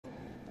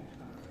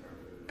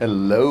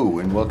Hello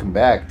and welcome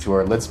back to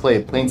our Let's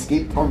Play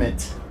Planescape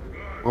Torment,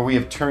 where we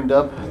have turned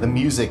up the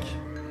music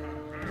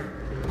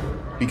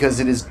because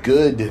it is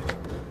good.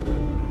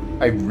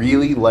 I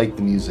really like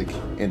the music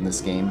in this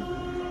game.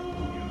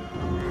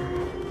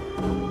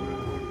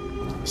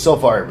 So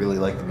far, I really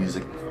like the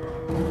music.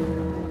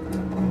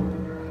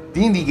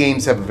 D&D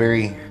games have a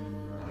very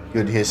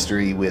good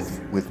history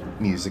with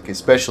music,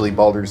 especially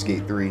Baldur's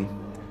Gate 3.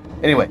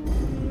 Anyway,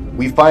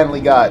 we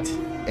finally got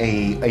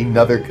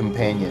another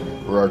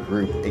companion for our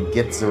group, a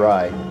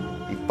Gitzerai,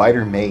 a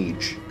fighter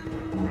mage.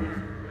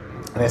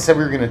 And I said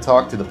we were going to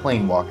talk to the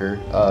Planewalker,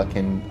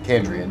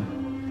 Kandrian.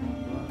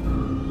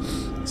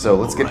 So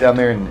let's get down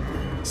there and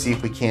see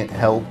if we can't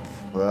help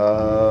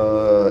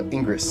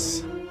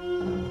Ingress.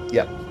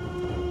 Yep.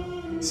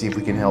 See if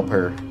we can help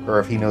her, or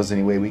if he knows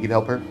any way we could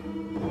help her.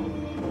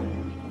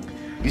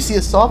 You see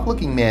a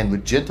soft-looking man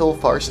with gentle,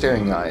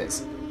 far-staring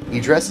eyes. He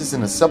dresses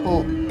in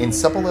supple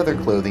leather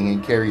clothing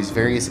and carries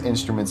various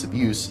instruments of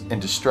use and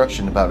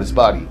destruction about his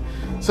body,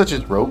 such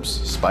as ropes,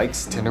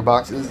 spikes,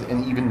 tinderboxes,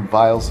 and even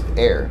vials of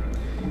air.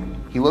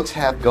 He looks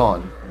half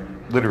gone,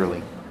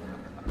 literally.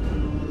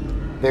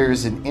 There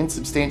is an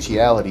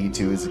insubstantiality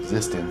to his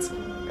existence,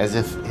 as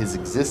if his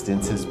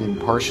existence has been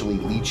partially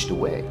leached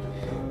away.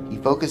 He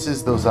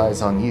focuses those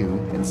eyes on you,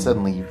 and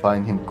suddenly you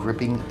find him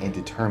gripping and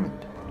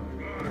determined.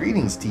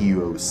 Greetings to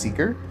you, O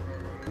Seeker.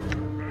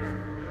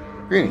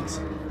 Greetings.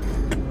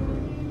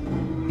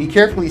 He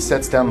carefully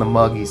sets down the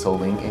mug he's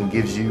holding and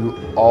gives you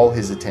all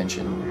his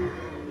attention.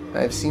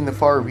 I have seen the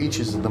far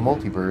reaches of the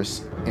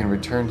multiverse and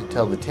returned to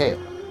tell the tale.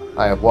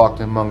 I have walked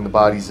among the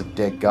bodies of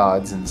dead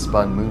gods and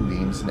spun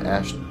moonbeams in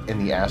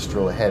the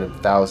astral ahead of a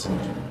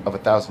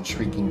thousand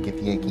shrieking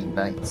Githyanki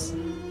nights.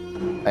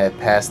 I have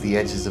passed the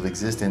edges of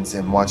existence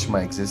and watched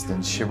my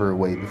existence shiver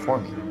away before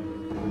me.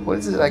 What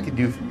is it I can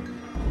do for you?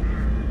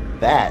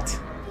 That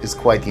is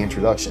quite the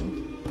introduction.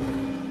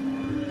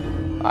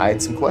 I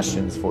had some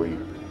questions for you.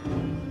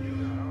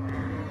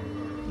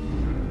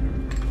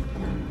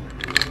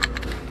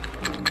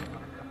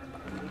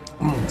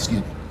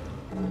 Excuse me.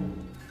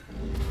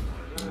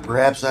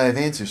 Perhaps I have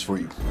answers for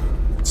you.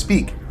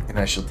 Speak, and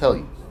I shall tell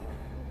you.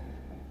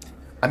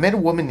 I met a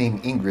woman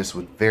named Ingress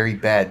with very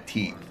bad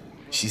teeth.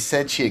 She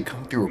said she had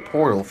come through a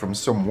portal from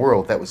some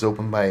world that was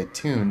opened by a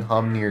tune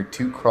hummed near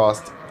two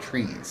crossed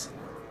trees.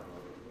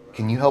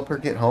 Can you help her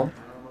get home?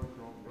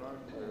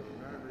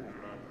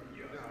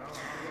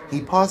 He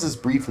pauses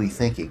briefly,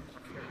 thinking.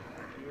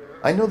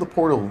 I know the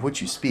portal of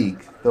which you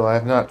speak, though I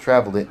have not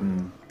traveled it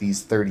in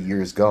these 30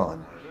 years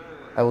gone.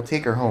 I will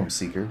take her home,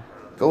 Seeker.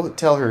 Go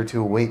tell her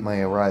to await my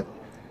arrival.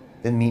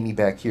 Then meet me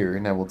back here,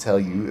 and I will tell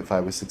you if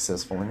I was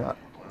successful or not.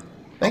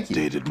 Thank you.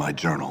 Updated my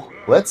journal.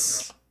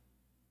 Let's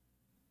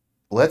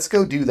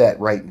go do that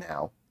right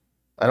now.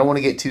 I don't want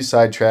to get too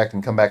sidetracked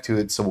and come back to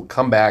it, so we'll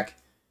come back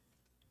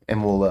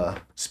and we'll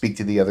speak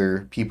to the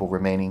other people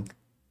remaining.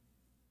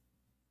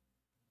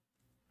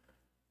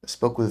 I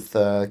spoke with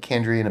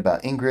Kandrian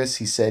about Ingress.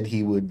 He said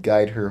he would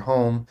guide her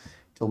home.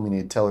 Told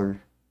me to tell her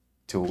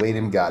to await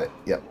him. Got it.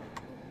 Yep.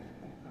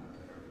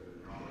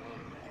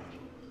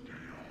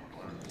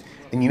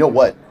 And you know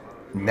what?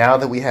 Now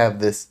that we have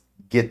this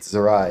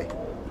Gitzerai,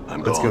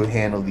 let's go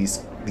handle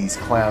these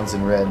clowns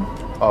in red.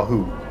 Oh,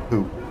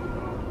 who?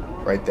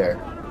 Right there.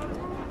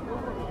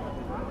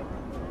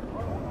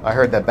 I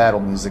heard that battle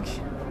music.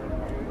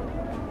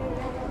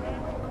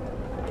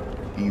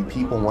 Do you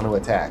people want to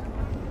attack?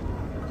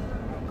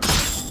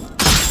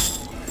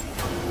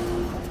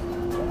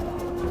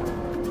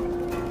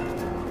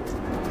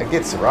 That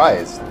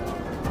Gitzerai is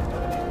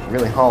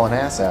really hauling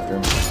ass after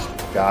him.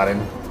 Got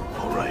him.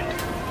 All right.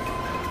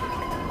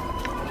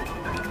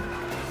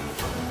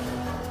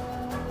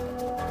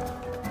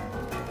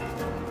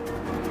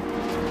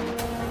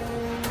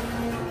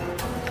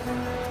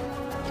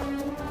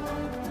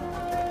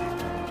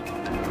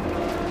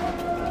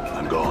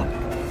 I'm gone.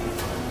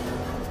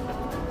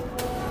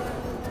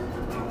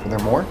 Are there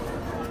more?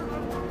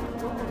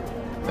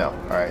 No.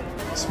 Alright.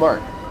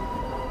 Smart.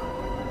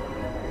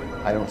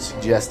 I don't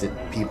suggest it,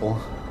 people.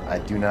 I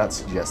do not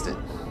suggest it.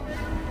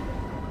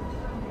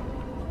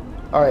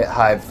 Alright,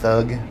 Hive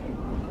Thug.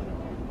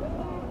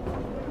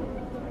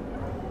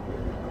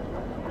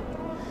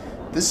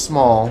 This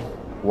small,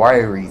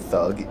 wiry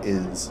thug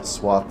is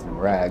swathed in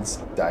rags,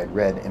 dyed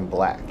red and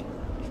black.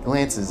 He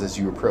glances as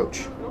you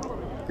approach.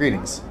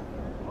 Greetings.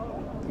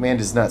 The man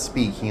does not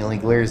speak, he only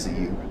glares at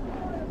you.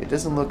 It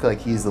doesn't look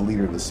like he is the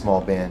leader of the small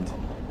band.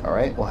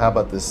 Alright, well how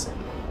about this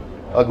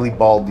ugly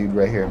bald dude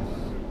right here?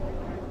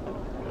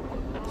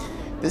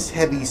 This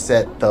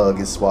heavy-set thug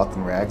is swathed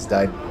in rags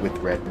dyed with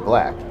red and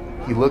black.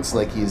 He looks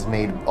like he is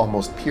made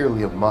almost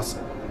purely of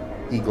muscle.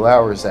 He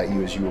glowers at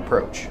you as you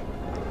approach.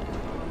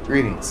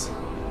 Greetings.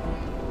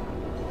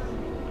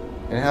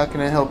 And how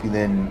can I help you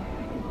then,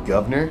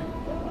 Governor?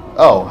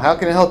 Oh, how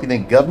can I help you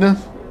then, Governor?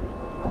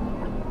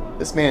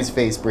 This man's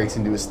face breaks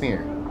into a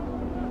sneer.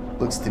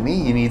 Looks to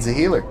me he needs a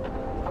healer.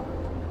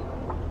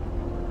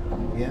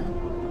 Yeah.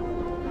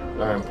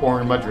 Alright, I'm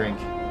pouring my drink.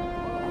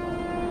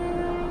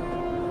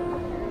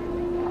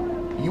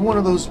 You one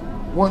of those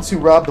Once who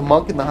robbed the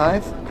monk in the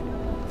hive?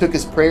 Took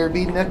his prayer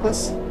bead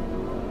necklace?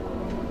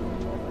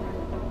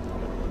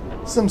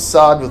 Some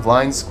sod with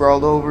lines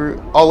scrawled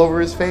all over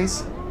his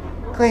face?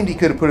 Claimed he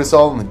could have put us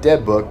all in the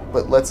dead book,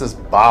 but lets us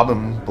bob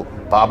him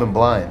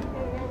blind.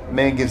 The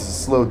man gives a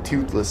slow,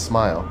 toothless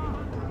smile.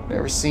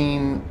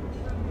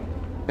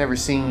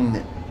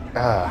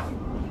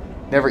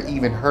 Never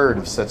even heard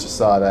of such a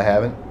sod, I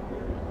haven't.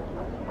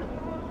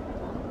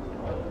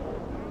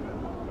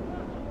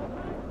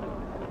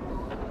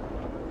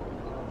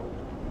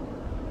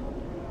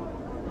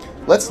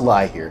 Let's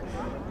lie here.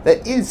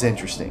 That is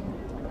interesting.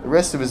 The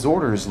rest of his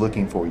order is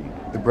looking for you.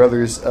 The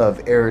brothers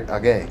of Eret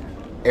Age.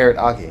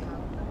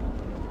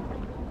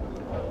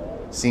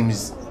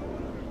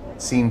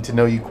 Seem to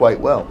know you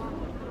quite well.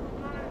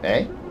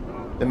 Eh?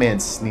 The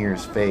man's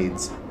sneers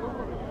fades.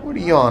 What are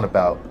you on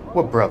about?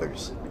 What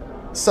brothers?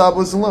 Saab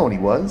was alone, he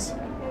was.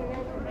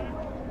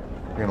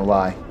 You're gonna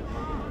lie.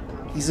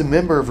 He's a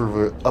member of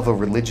a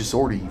religious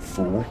order, you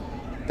fool.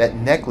 That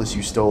necklace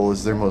you stole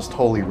is their most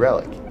holy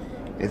relic.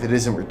 If it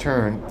isn't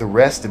returned, the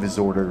rest of his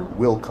order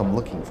will come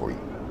looking for you.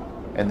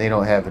 And they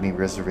don't have any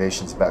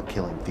reservations about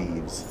killing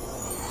thieves.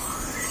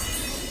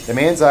 The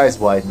man's eyes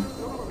widen.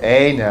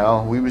 Hey,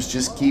 now, we was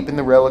just keeping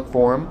the relic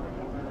for him.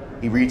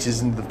 He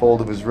reaches into the fold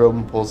of his robe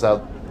and pulls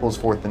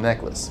forth the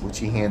necklace, which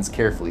he hands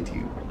carefully to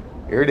you.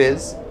 Here it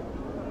is.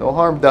 No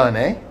harm done,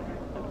 eh?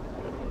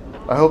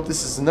 I hope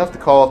this is enough to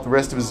call off the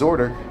rest of his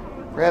order.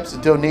 Perhaps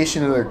a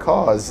donation to their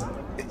cause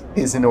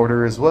is in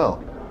order as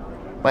well.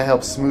 Might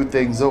help smooth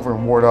things over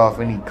and ward off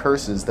any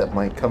curses that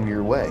might come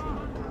your way.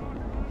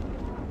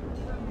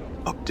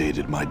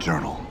 Updated my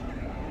journal.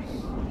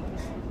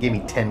 Give me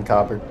 10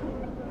 copper.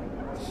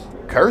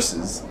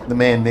 Curses? The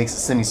man makes a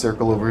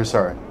semicircle over his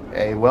heart.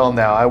 Hey, well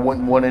now, I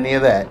wouldn't want any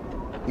of that.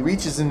 He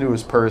reaches into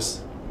his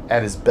purse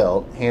at his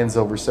belt, hands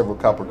over several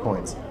copper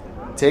coins.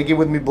 Take it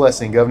with me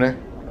blessing, Governor.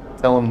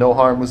 Tell him no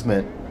harm was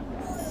meant.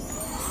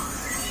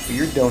 But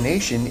your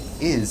donation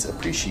is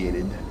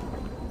appreciated.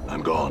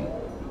 I'm gone.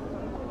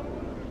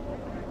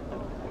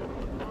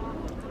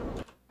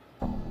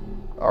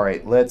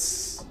 Alright,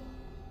 let's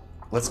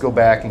go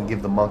back and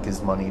give the monk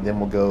his money. Then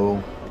we'll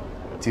go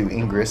to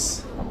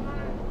Ingress.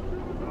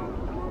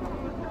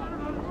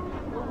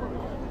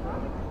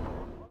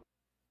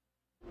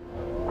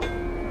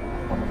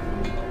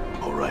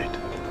 All right.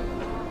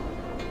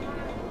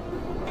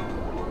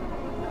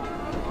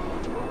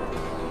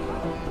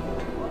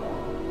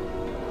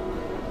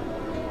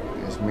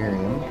 There's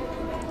Miriam.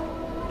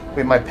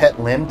 Wait, my pet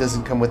limb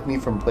doesn't come with me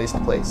from place to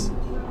place.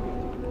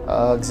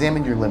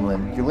 Examine your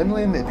limb. Your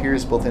limb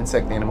appears both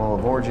insect and animal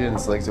of origin.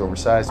 Its legs are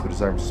oversized, but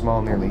his arms are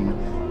small, nearly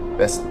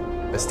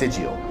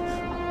vestigial.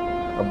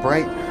 A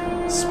bright,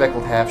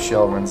 speckled half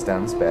shell runs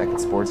down his back. It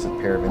sports a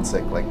pair of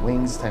insect-like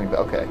wings. Tiny.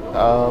 Okay.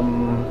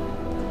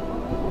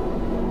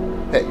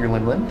 Pet your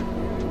limb.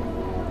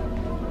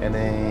 And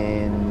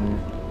then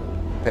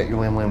pet your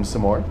limb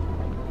some more.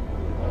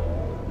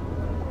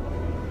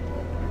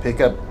 Pick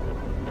your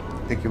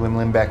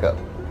limb back up.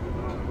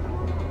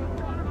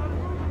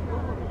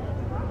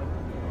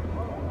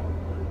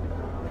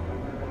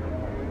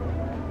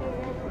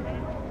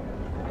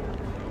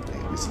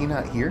 Is he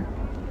not here?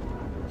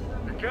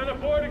 You can't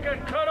afford to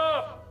get cut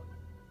off!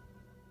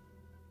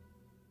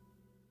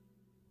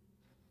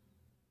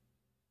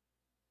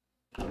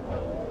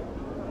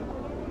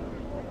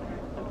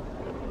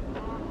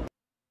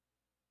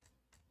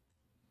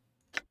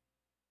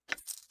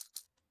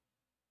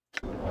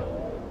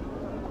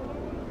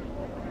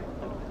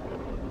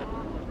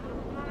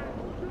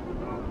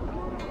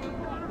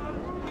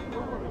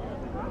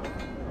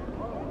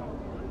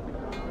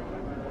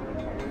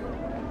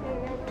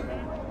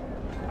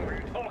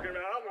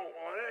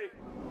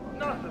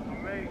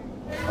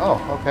 Oh,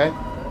 okay.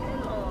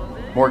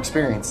 More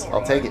experience.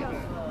 I'll take it. You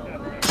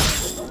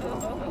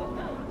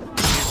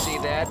see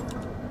that?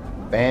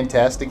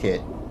 Fantastic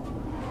hit.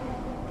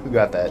 Who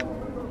got that?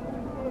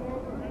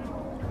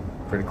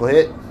 Critical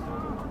hit.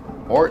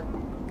 Mort.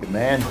 Good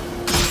man.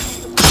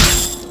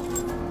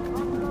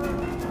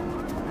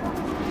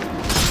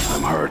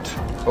 I'm hurt.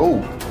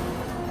 Oh.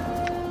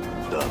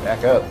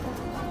 Back up.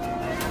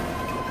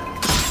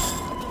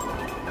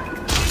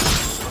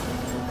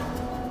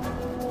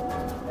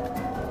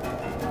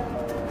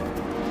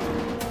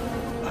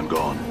 I'm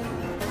gone.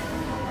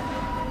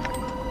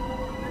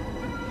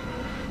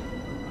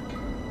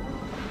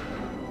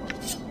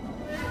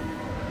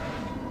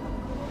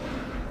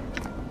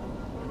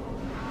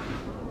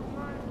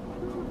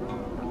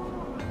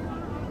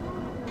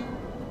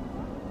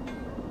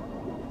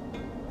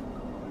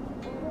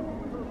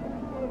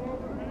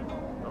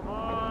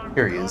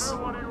 Here he is.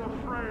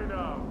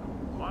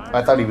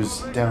 I thought he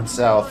was down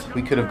south.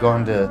 We could have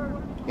gone to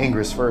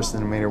Ingress first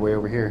and then made our way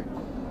over here.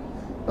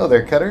 Oh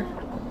there, Cutter.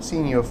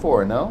 Seen you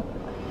before, no?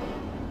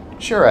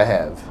 Sure I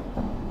have.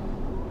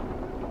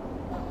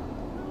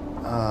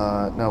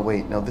 No,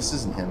 wait. No, this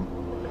isn't him.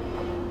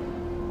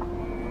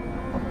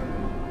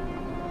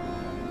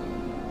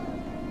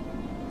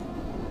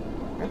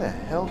 Where the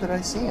hell did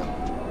I see him?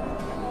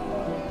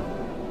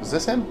 Was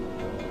this him?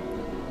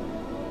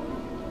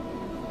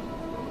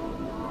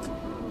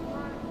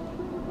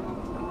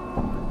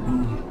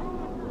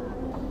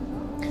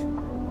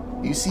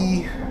 You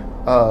see,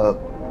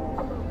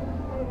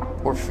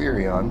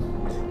 Porphyrion.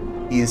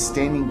 He is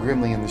standing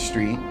grimly in the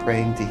street,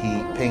 paying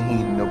heed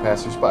to no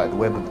passersby.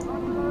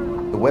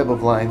 The web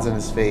of lines on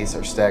his face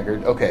are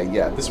staggered. Okay,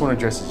 yeah, this one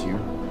addresses you,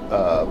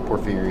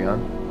 Porphyrion.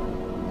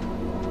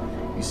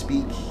 You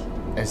speak.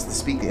 As to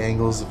speak, the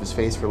angles of his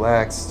face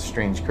relax,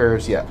 strange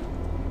curves. Yeah.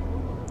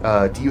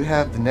 Do you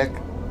have the neck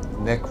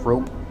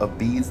rope of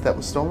beads that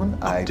was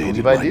stolen? I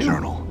believe I do.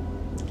 Journal.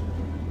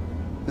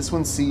 This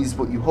one sees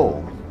what you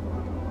hold.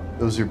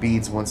 Those are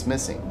beads once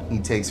missing. He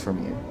takes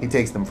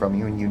them from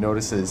you, and you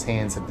notice that his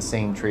hands have the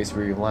same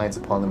tracery of lines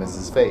upon them as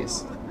his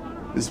face.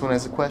 This one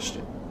has a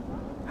question.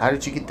 How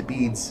did you get the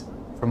beads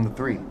from the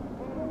 3?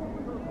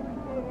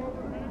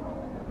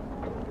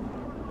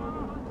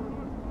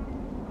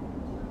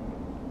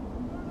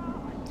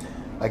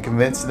 I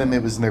convinced them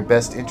it was in their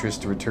best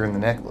interest to return the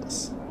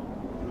necklace.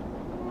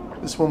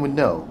 This one would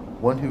know.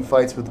 One who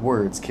fights with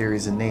words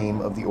carries a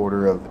name of the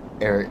Order of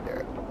Ered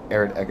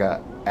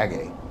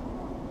Age.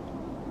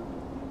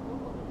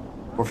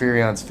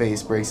 Porphyrion's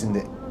face breaks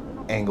into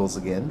angles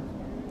again.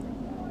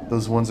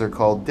 Those ones are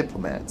called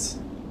diplomats.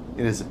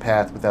 It is a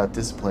path without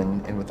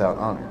discipline and without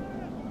honor.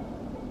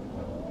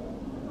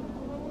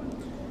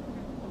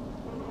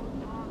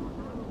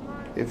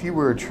 If you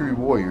were a true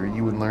warrior,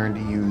 you would learn to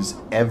use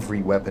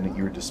every weapon at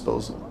your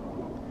disposal.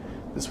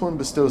 This one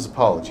bestows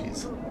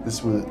apologies.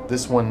 This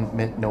one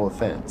meant no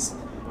offense.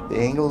 The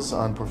angles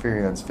on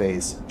Porphyrion's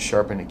face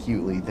sharpen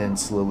acutely, then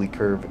slowly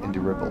curve into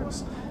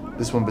ripples.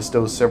 This one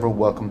bestows several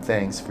welcome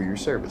thanks for your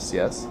service,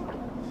 yes?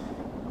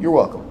 You're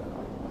welcome,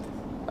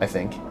 I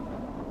think.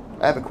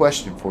 I have a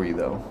question for you,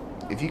 though.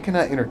 If you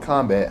cannot enter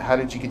combat, how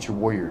did you get your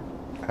warrior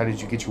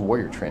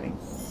training?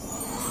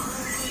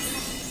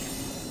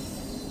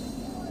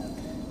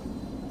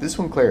 This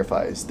one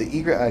clarifies. The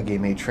Eager Age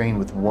may train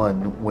with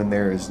one when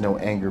there is no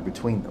anger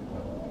between them.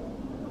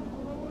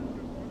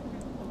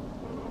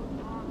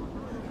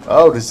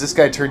 Oh, does this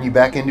guy turn you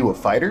back into a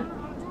fighter?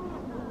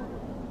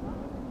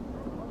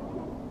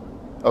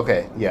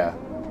 Okay, yeah.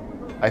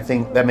 I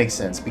think that makes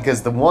sense,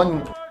 because the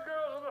one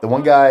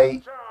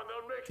guy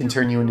can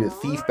turn you into a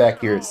thief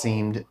back here, it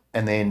seemed,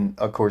 and then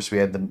of course we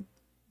had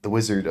the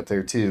wizard up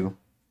there too.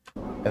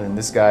 And then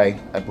this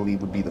guy, I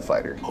believe, would be the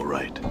fighter. All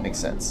right. Makes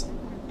sense.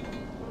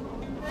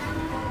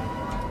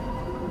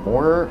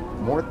 More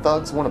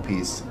thugs want a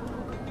piece.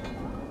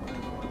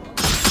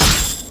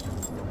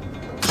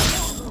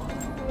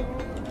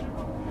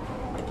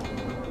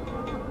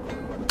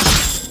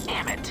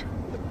 Damn it.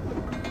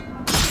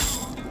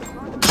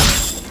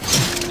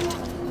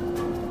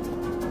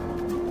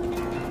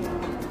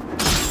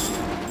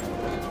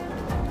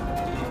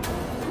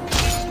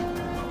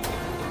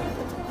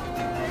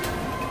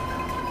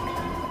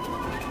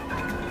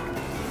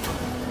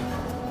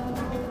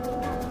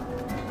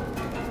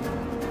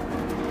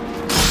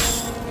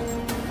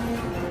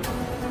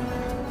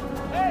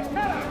 Hey,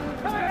 fella!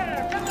 Come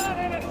here! Come on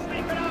in and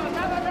sleep it off!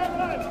 Have a good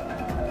one!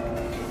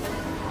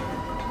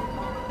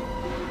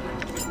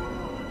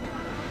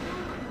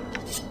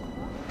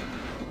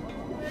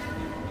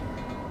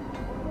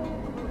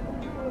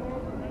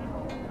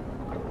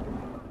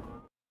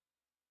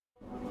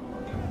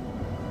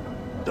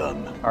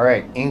 Done.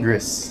 Alright,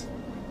 Ingress.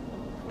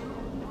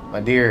 My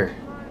dear,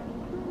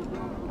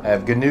 I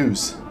have good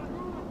news.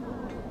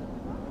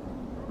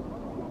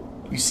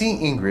 You see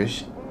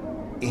Ingress.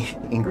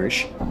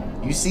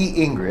 You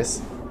see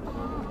Ingress.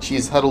 She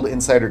is huddled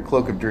inside her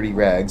cloak of dirty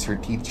rags, her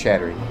teeth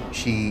chattering.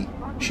 She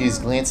is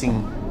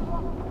glancing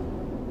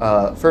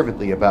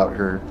fervently about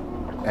her,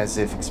 as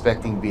if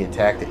expecting to be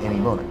attacked at any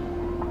moment.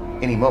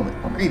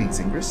 Greetings,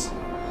 Ingress.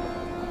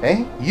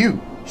 Hey, you!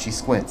 She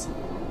squints.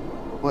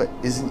 What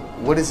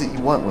is it you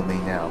want with me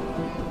now?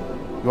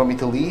 You want me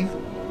to leave?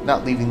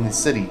 Not leaving the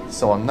city,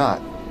 so I'm not.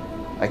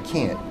 I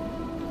can't.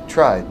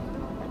 Tried.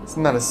 It's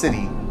not a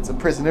city. It's a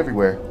prison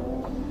everywhere.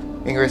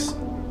 Ingress,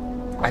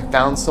 I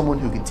found someone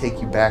who can take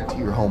you back to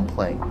your home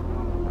plane.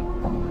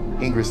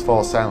 Ingress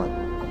falls silent.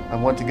 I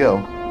want to go.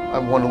 I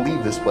want to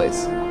leave this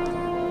place.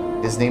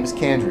 His name is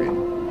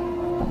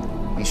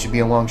Kandrian. He should be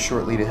along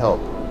shortly to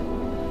help.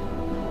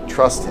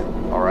 Trust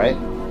him, alright?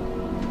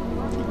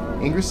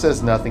 Ingress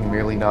says nothing,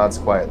 merely nods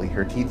quietly,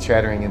 her teeth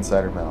chattering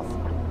inside her mouth.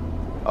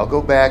 I'll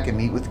go back and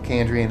meet with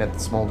Kandrian at the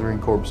Smoldering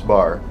Corpse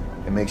Bar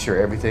and make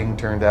sure everything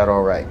turned out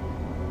alright.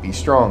 Be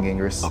strong,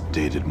 Ingress.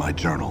 Updated my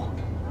journal.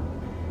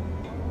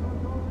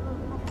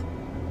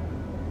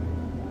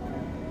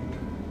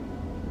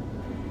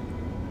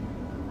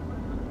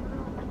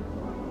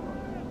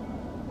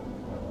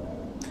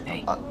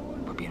 Hey,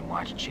 we're being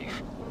watched,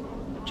 Chief.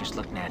 Just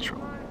look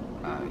natural.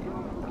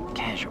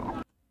 Casual.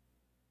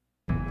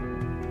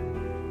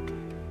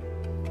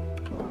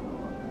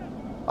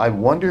 I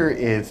wonder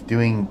if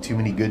doing too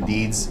many good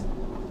deeds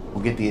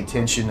will get the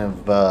attention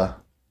of the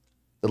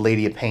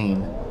Lady of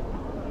Pain.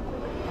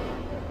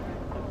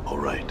 All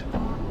right.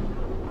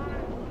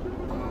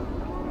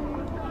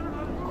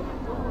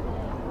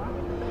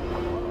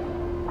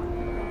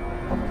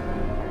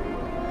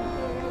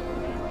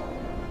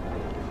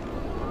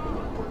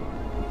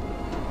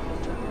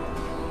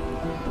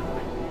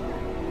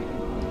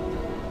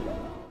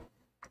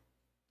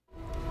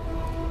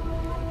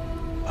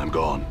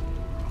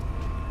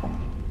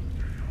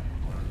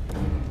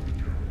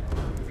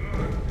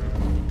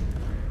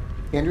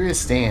 Andrea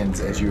stands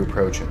as you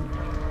approach him.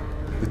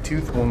 The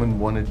Tooth Woman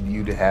wanted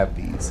you to have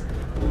these.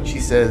 She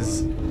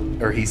says,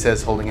 or he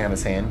says, holding out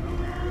his hand.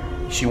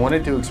 She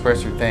wanted to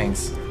express her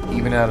thanks,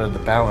 even out of the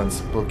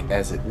balance book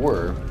as it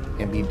were,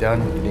 and be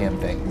done with the damn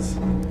things.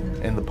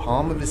 In the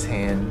palm of his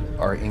hand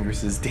are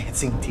Ingress's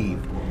dancing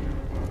teeth,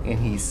 and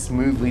he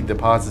smoothly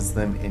deposits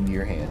them into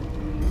your hand.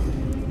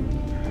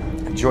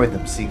 Enjoy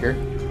them, Seeker.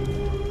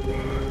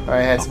 I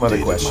had some other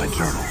Updated questions. my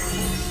journal.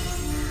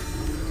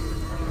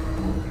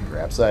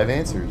 Perhaps I have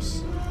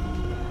answers.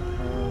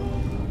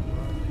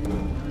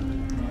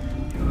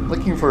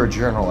 Looking for a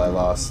journal I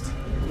lost.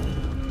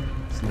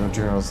 There's no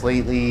journals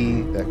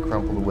lately. That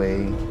crumpled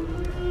away.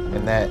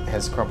 And that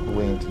has crumpled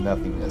away into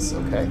nothingness.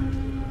 Okay.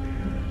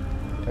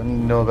 Don't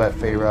need to know about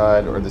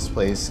Feyrod or this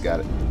place.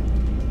 Got it.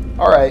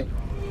 Alright.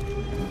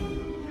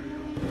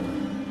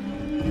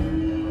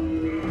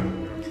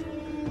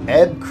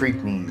 Ebb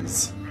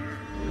Creeknees.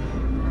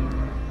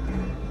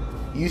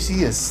 You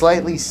see a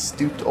slightly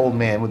stooped old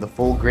man with a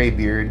full gray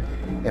beard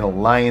and a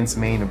lion's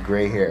mane of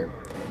gray hair.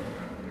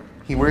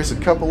 He wears a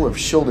couple of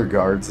shoulder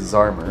guards as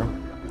armor,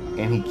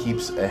 and he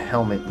keeps a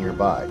helmet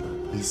nearby.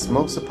 He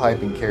smokes a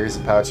pipe and carries a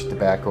pouch of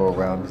tobacco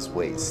around his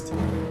waist.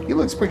 He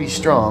looks pretty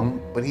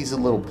strong, but he's a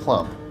little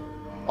plump.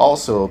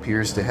 Also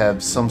appears to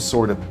have some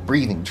sort of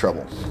breathing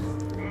trouble.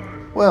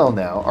 Well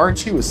now,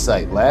 aren't you a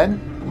sight, lad?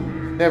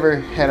 Never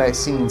had I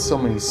seen so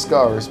many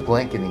scars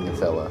blanketing a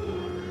fella.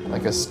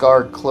 Like a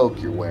scarred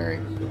cloak you're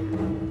wearing.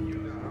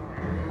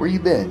 Where you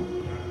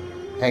been?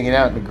 Hanging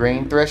out in a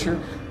grain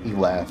thresher? He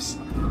laughs.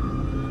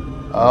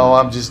 Oh,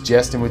 I'm just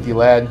jesting with you,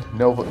 lad.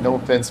 No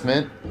offense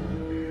meant.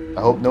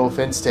 I hope no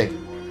offense taken.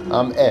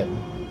 I'm Ebb.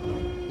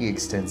 He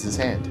extends his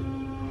hand.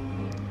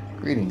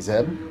 Greetings,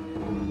 Ebb.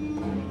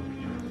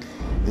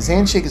 His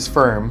handshake is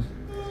firm.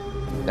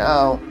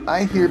 Now,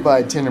 I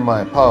hereby tender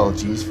my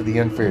apologies for the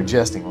unfair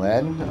jesting,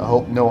 lad. I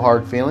hope no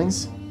hard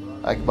feelings.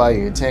 I could buy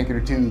you a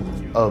tankard or two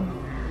of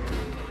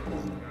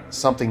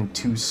something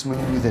to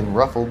smooth and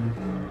ruffled,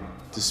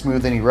 to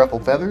smooth any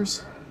ruffled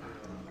feathers?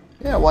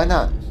 Yeah, why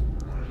not?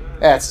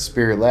 That's the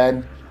spirit,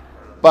 lad.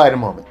 Bide a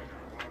moment.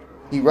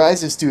 He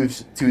rises to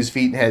his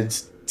feet and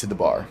heads to the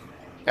bar.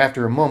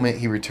 After a moment,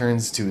 he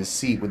returns to his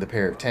seat with a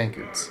pair of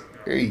tankards.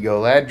 Here you go,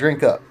 lad.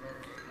 Drink up.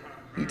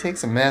 He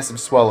takes a massive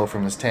swallow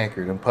from his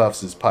tankard and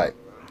puffs his pipe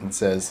and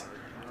says,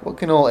 What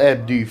can old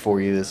Ebb do for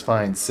you this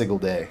fine sigil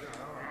day?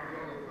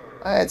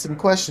 I had some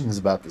questions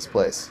about this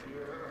place.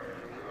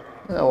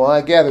 Oh, well,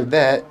 I gathered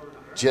that,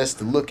 just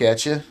to look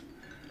at you.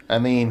 I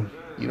mean,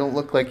 you don't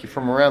look like you're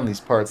from around these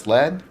parts,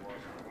 lad.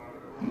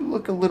 You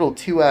look a little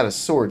too out of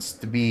sorts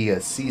to be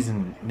a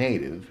seasoned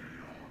native.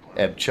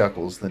 Ebb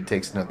chuckles, then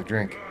takes another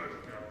drink.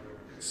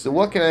 So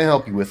what can I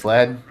help you with,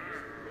 lad?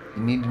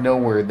 You need to know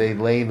where they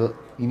lay the...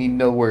 You need to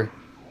know where...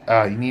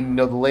 you need to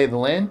know the lay of the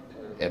land?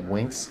 Ebb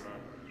winks.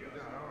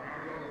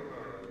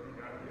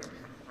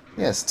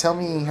 Yes, tell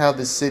me how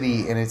this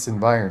city and its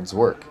environs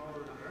work.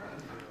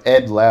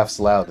 Ed laughs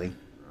loudly.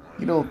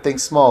 You don't think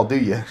small, do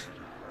you?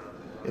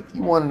 If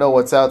you want to know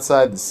what's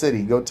outside the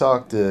city, go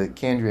talk to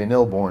Candria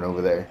Nilborn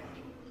over there.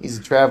 He's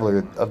a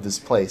traveler of this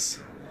place.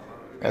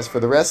 As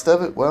for the rest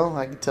of it, well,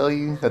 I can tell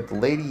you that the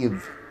lady,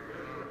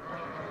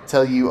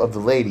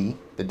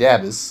 the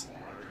Dabbis,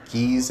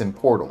 keys and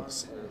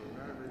portals.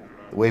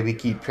 The way we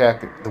keep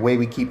track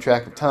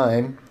of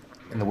time,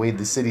 and the way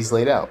the city's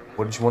laid out.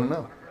 What did you want to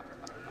know?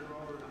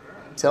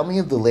 Tell me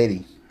of the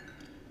lady.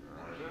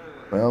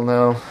 Well,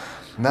 no,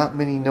 not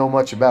many know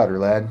much about her,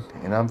 lad,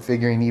 and I'm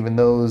figuring even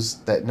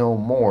those that know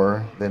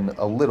more than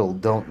a little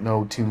don't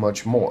know too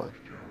much more.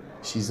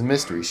 She's a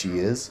mystery, she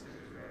is,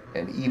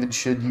 and even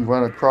should you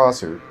run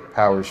across her,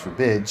 powers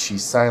forbid,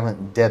 she's silent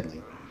and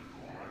deadly.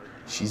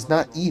 She's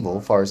not evil,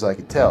 far as I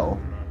can tell,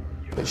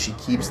 but she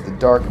keeps the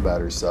dark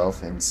about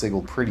herself and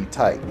sigil pretty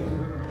tight.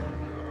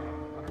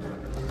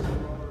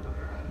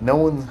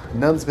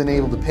 None's been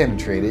able to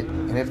penetrate it,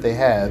 and if they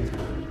have,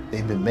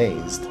 they've been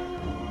mazed.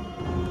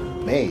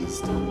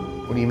 Mazed?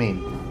 What do you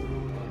mean?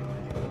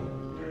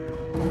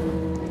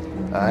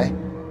 Aye.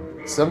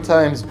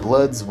 Sometimes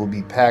bloods will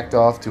be packed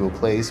off to a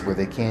place where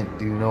they can't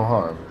do no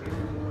harm.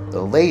 The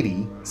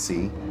lady,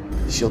 see,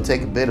 she'll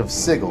take a bit of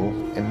sigil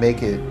and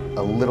make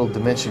a little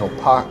dimensional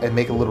pocket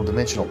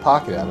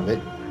out of it,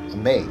 a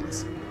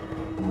maze.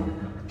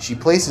 She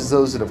places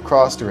those that have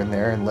crossed her in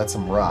there and lets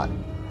them rot.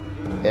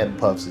 Ed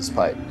puffs his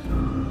pipe.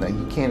 Now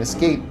you can't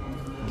escape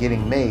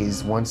getting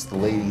mazed once the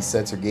lady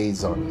sets her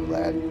gaze on you,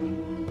 lad.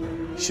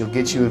 She'll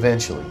get you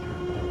eventually,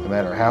 no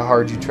matter how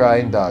hard you try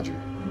and dodge her.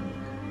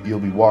 You'll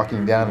be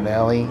walking down an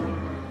alley,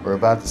 or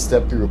about to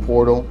step through a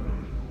portal,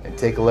 and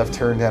take a left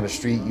turn down a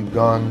street you've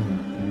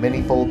gone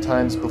many-fold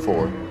times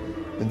before.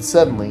 Then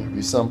suddenly,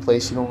 you're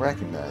someplace you don't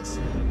recognize.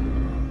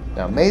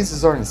 Now,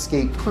 mazes aren't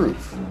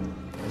escape-proof.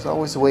 There's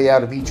always a way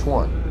out of each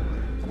one.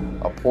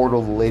 A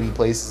portal the lady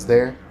places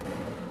there.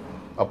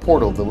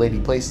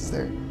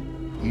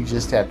 You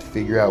just have to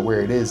figure out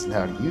where it is and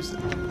how to use it.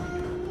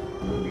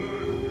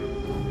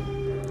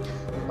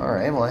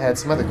 Alright, well I had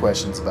some other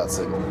questions about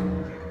sigil.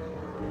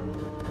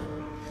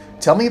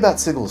 Tell me about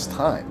sigil's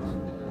time.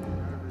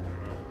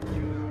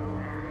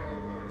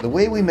 The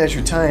way we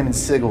measure time in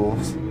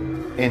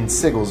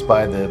sigils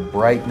by the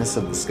brightness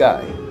of the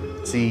sky.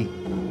 See,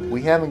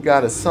 we haven't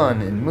got a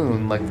sun and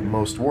moon like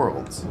most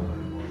worlds.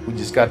 We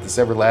just got this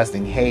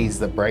everlasting haze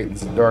that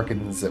brightens and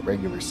darkens at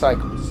regular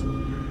cycles.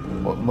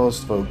 What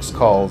most folks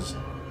call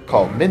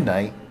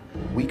midnight,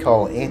 we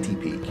call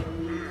anti-peak.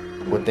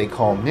 What they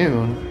call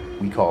noon,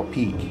 we call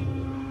peak.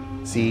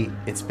 See,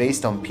 it's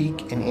based on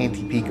peak and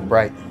anti-peak of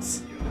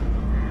brightness.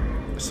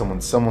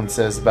 Someone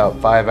says about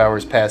 5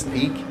 hours past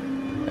peak,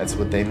 that's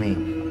what they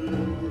mean.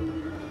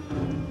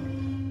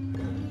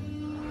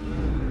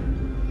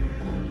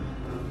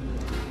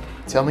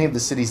 Tell me of the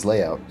city's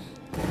layout.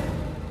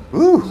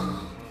 Ooh,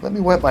 let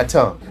me wet my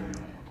tongue.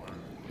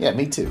 Yeah,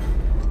 me too.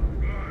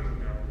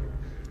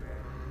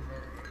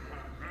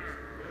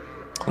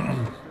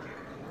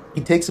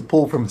 He takes a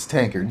pull from his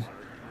tankard.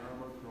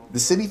 The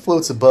city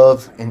floats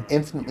above an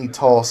infinitely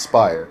tall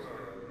spire.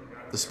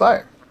 The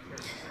spire.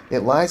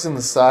 It lies on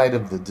the side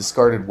of the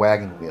discarded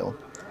wagon wheel,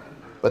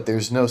 but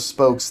there's no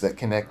spokes that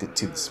connect it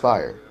to the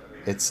spire.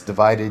 It's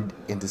divided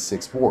into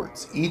 6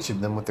 wards, each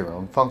of them with their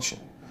own function.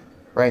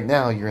 Right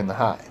now, you're in the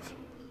hive.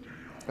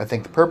 I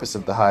think the purpose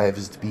of the hive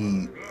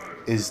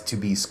is to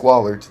be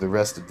squalor to the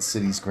rest of the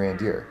city's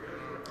grandeur.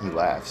 He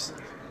laughs.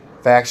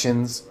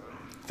 Factions,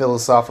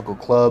 philosophical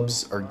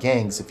clubs, or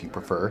gangs, if you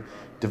prefer,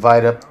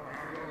 divide up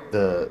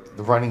the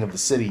running of the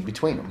city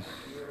between them.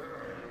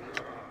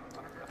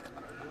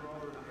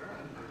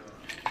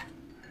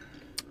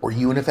 Were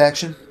you in a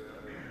faction?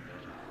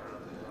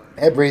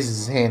 Ed raises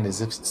his hand as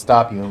if to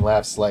stop you and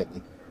laughs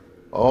slightly.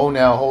 Oh,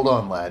 now hold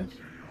on, lad.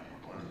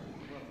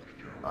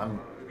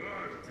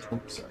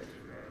 Oops, sorry.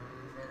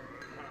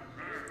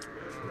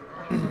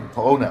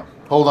 Oh no,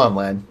 hold on,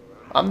 lad.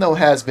 I'm no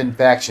has-been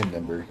faction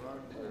member.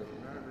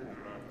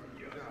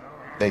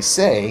 They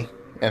say,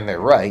 and they're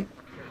right,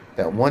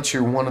 that once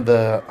you're one of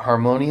the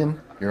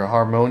Harmonium, you're a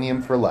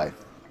Harmonium for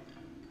life.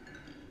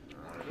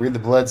 We're the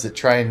Bloods that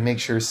try and make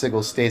sure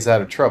Sigil stays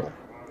out of trouble.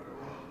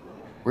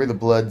 We're the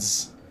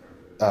Bloods,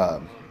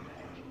 no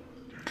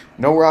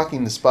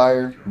rocking the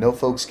spire, no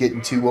folks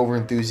getting too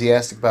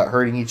over-enthusiastic about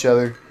hurting each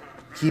other,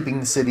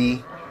 keeping the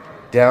city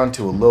down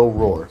to a low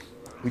roar.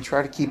 We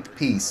try to keep the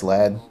peace,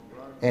 lad,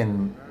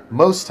 and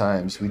most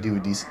times we do a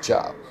decent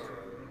job.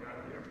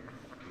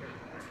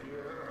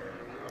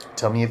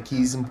 Tell me of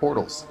keys and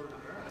portals.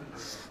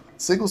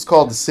 Sigil's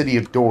called the City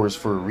of Doors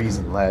for a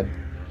reason, lad.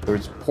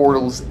 There's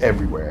portals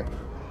everywhere.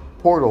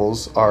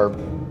 Portals are,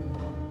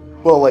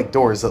 well, like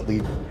doors that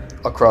lead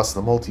across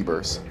the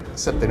multiverse,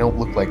 except they don't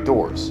look like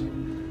doors.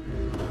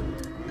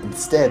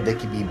 Instead, they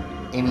can be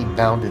any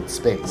bounded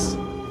space.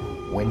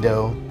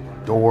 Window,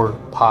 door,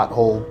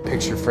 pothole,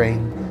 picture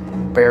frame,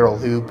 barrel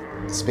hoop,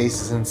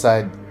 spaces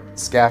inside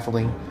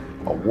scaffolding,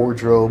 a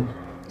wardrobe.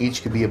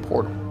 Each could be a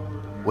portal,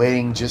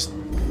 waiting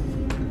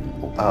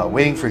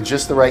for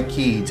just the right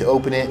key to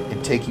open it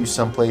and take you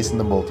someplace in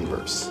the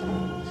multiverse.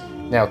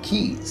 Now,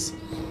 keys.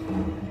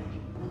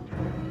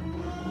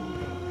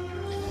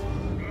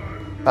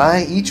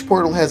 Each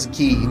portal has a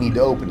key. You need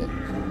to open it.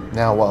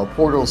 Now, while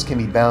portals can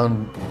be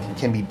bounded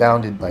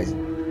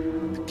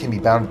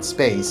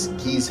space,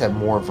 keys have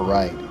more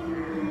variety.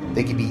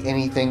 They can be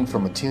anything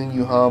from a tune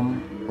you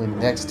hum when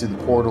next to the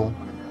portal,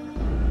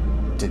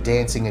 to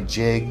dancing a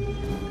jig,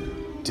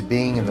 to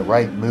being in the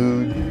right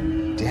mood,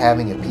 to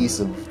having a piece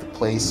of the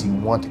place you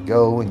want to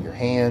go in your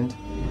hand,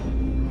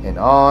 and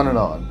on and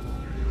on.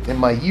 In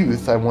my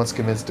youth, I once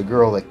convinced a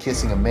girl that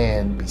kissing a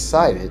man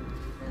beside it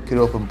could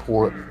open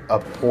a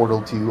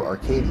portal to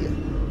Arcadia.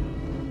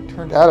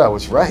 Turned out I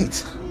was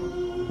right.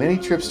 Many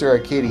trips to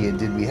Arcadia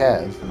did we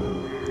have.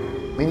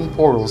 Many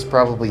portals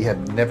probably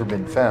have never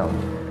been found.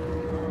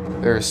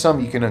 There are some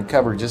you can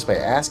uncover just by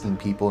asking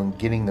people and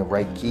getting the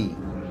right key.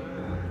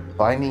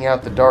 Finding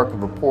out the dark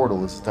of a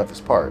portal is the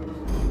toughest part.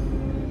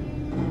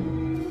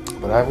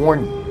 But I've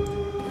warned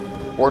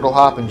you, portal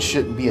hopping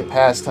shouldn't be a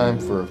pastime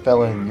for a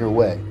fella in your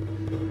way,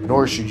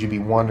 nor should you be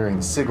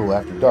wandering Sigil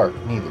after dark,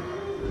 neither.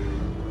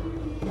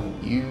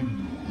 You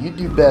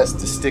do best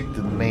to stick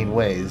to the main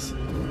ways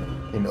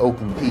in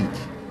open peak.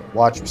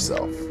 Watch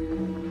yourself.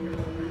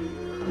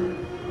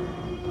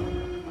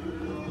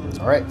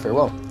 Alright,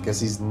 farewell. Guess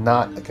he's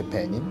not a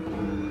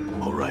companion.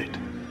 All right.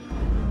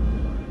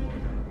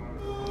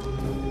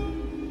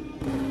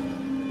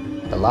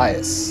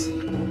 Elias.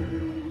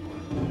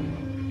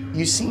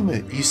 You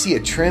see a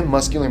trim,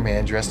 muscular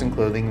man dressed in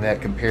clothing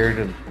that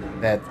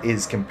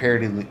is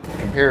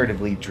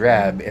comparatively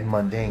drab and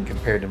mundane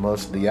compared to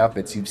most of the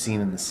outfits you've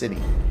seen in the city.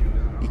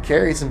 He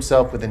carries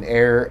himself with an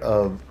air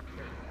of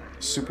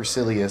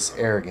supercilious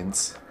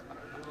arrogance.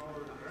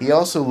 He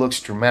also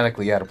looks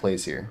dramatically out of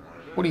place here.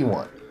 What do you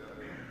want?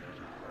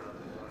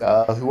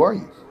 Who are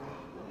you?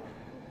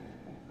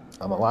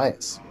 I'm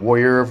Elias,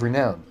 warrior of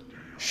renown.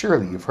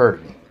 Surely you've heard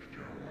of me.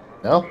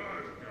 No?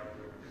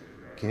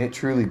 Can it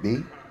truly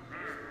be?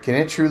 Can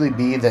it truly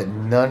be that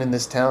none in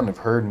this town have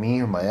heard of me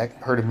and my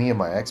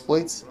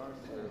exploits?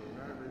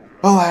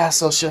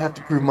 Alas, I shall have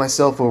to prove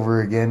myself all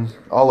over again,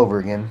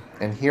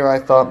 and here I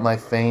thought my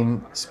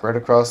fame spread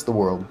across the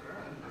world.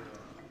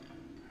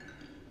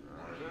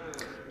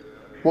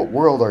 What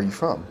world are you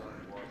from?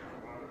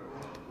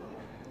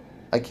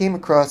 I came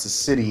across the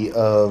city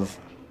of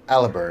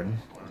Aliburn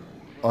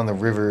on the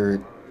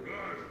river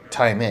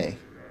Taime.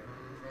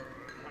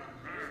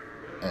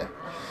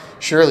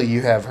 Surely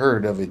you have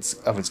heard of its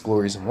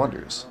glories and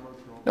wonders.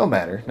 No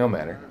matter, no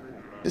matter.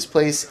 This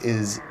place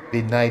is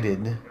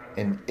benighted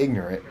and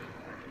ignorant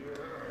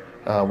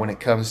when it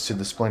comes to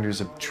the splendors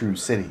of true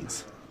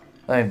cities.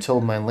 I am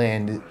told my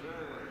land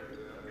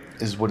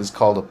is what is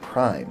called a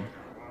prime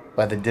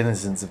by the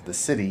denizens of the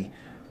city,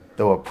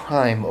 though a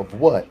prime of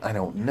what, I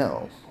don't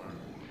know.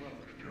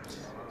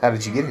 How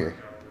did you get here?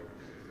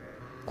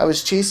 I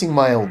was chasing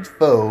my old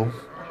foe,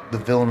 the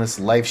villainous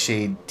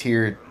lifeshade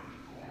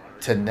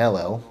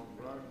Tanelel.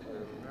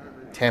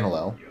 I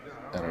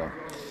don't know.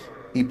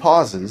 He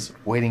pauses,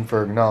 waiting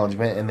for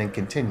acknowledgement, and then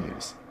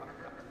continues.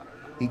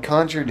 He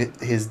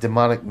conjured his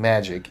demonic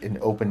magic and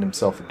opened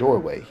himself a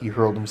doorway. He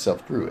hurled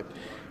himself through it.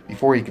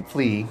 Before he could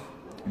flee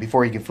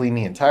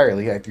me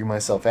entirely, I threw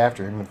myself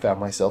after him and found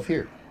myself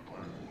here.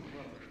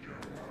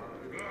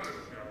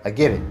 I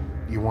get it.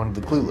 You're one of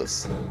the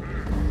clueless.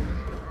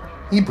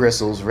 He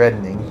bristles,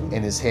 reddening,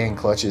 and his hand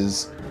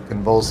clutches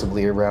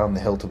convulsively around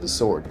the hilt of his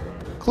sword.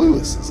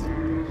 Clueless, is it?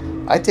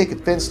 I take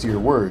offense to your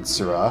words,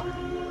 Sirrah,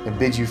 and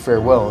bid you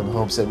farewell in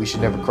hopes that we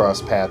should never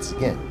cross paths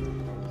again.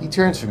 He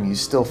turns from you,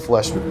 still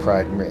flushed with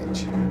pride and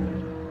rage.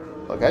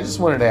 Look, I just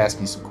wanted to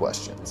ask you some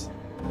questions.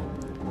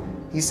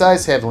 He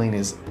sighs heavily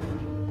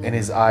and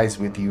his eyes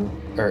with you,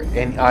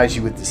 and eyes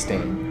you with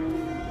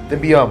disdain.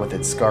 Then be on with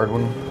it, scarred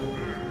one.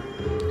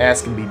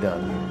 Ask and be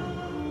done.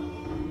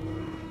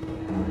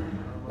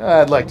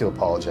 I'd like to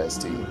apologize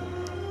to you.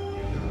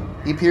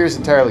 He appears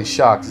entirely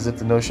shocked, as if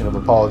the notion of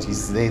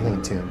apologies is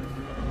alien to him.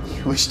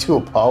 You wish to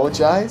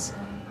apologize?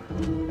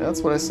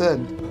 That's what I said.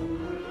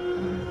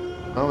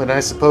 Well, then I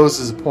suppose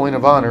as a point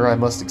of honor I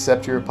must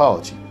accept your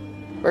apology.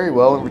 Very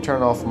well, and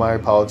return off my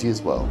apology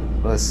as well.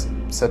 Let us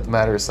set the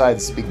matter aside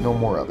and speak no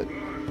more of it.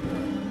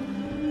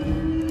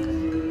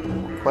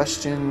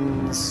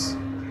 Questions?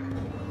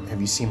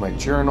 Have you seen my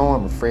journal?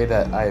 I'm afraid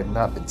that I have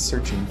not been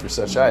searching for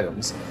such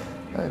items.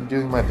 I'm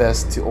doing my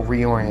best to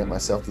reorient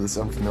myself to this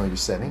unfamiliar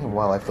setting, and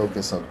while I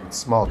focus on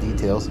small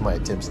details in my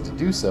attempts to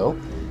do so,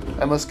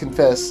 I must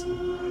confess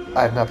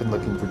I have not been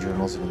looking for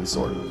journals of any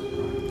sort.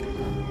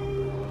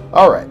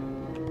 Alright.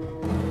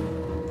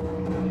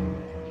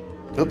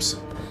 Oops.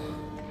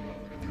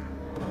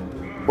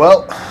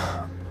 Well,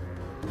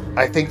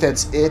 I think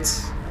that's it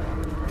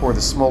for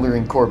the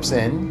Smoldering Corpse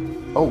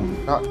Inn. Oh,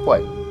 not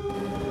quite.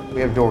 We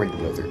have a doorway to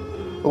go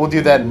through. But we'll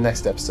do that in the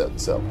next episode,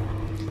 so...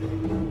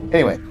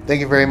 Anyway, thank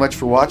you very much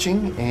for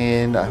watching,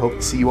 and I hope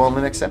to see you all in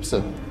the next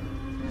episode.